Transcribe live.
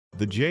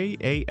The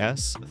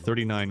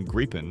JAS-39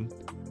 Gripen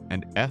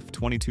and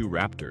F-22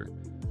 Raptor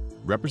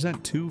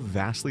represent two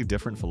vastly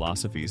different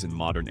philosophies in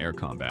modern air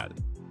combat.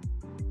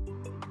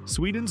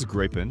 Sweden's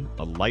Gripen,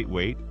 a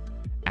lightweight,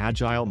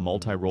 agile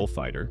multi-role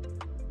fighter,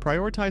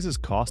 prioritizes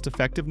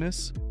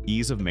cost-effectiveness,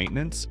 ease of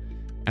maintenance,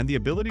 and the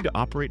ability to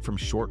operate from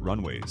short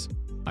runways,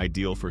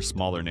 ideal for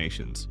smaller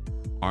nations.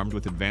 Armed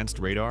with advanced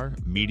radar,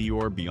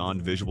 Meteor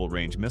beyond visual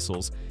range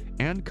missiles,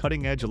 and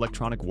cutting-edge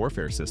electronic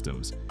warfare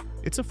systems,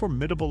 it's a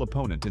formidable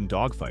opponent in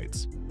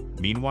dogfights.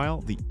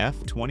 Meanwhile, the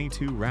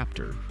F-22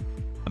 Raptor,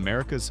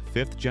 America's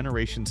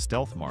fifth-generation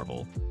stealth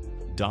marvel,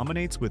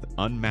 dominates with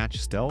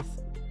unmatched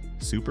stealth,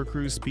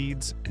 supercruise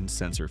speeds, and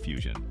sensor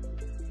fusion.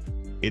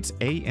 Its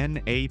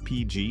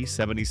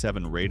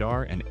ANAPG-77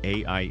 radar and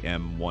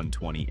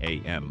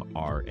AIM-120AM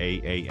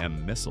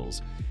RAAM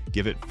missiles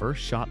give it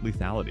first-shot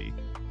lethality,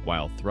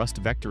 while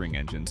thrust vectoring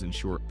engines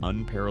ensure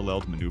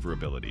unparalleled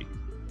maneuverability.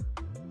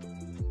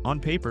 On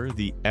paper,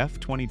 the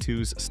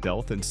F-22's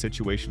stealth and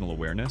situational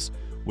awareness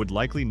would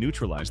likely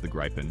neutralize the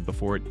Gripen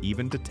before it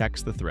even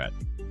detects the threat.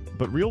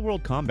 But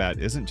real-world combat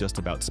isn't just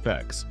about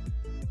specs.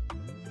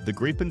 The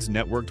Gripen's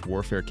networked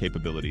warfare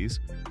capabilities,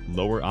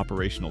 lower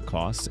operational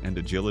costs, and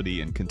agility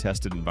in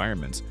contested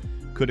environments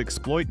could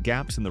exploit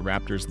gaps in the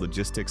Raptor's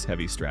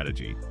logistics-heavy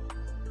strategy.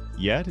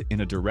 Yet,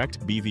 in a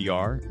direct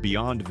BVR,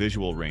 beyond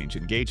visual range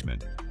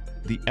engagement,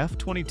 the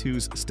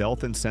F-22's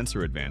stealth and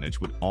sensor advantage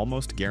would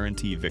almost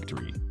guarantee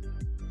victory.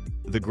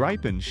 The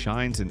Gripen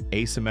shines in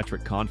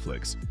asymmetric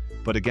conflicts,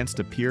 but against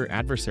a peer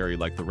adversary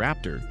like the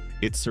Raptor,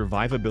 its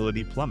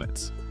survivability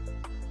plummets.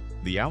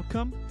 The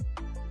outcome?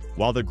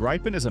 While the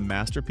Gripen is a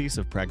masterpiece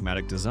of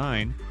pragmatic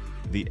design,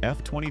 the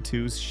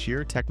F-22's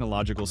sheer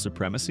technological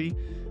supremacy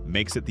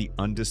makes it the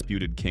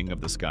undisputed king of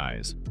the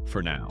skies,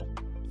 for now.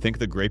 Think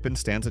the Gripen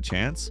stands a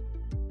chance?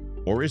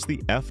 Or is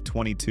the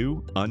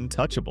F-22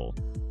 untouchable?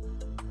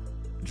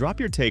 Drop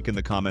your take in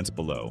the comments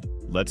below.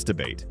 Let's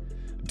debate.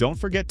 Don't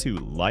forget to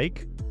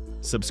like,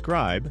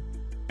 subscribe,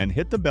 and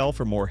hit the bell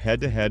for more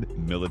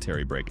head-to-head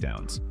military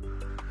breakdowns.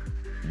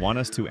 Want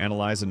us to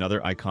analyze another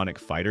iconic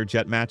fighter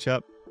jet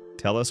matchup?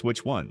 Tell us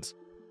which ones.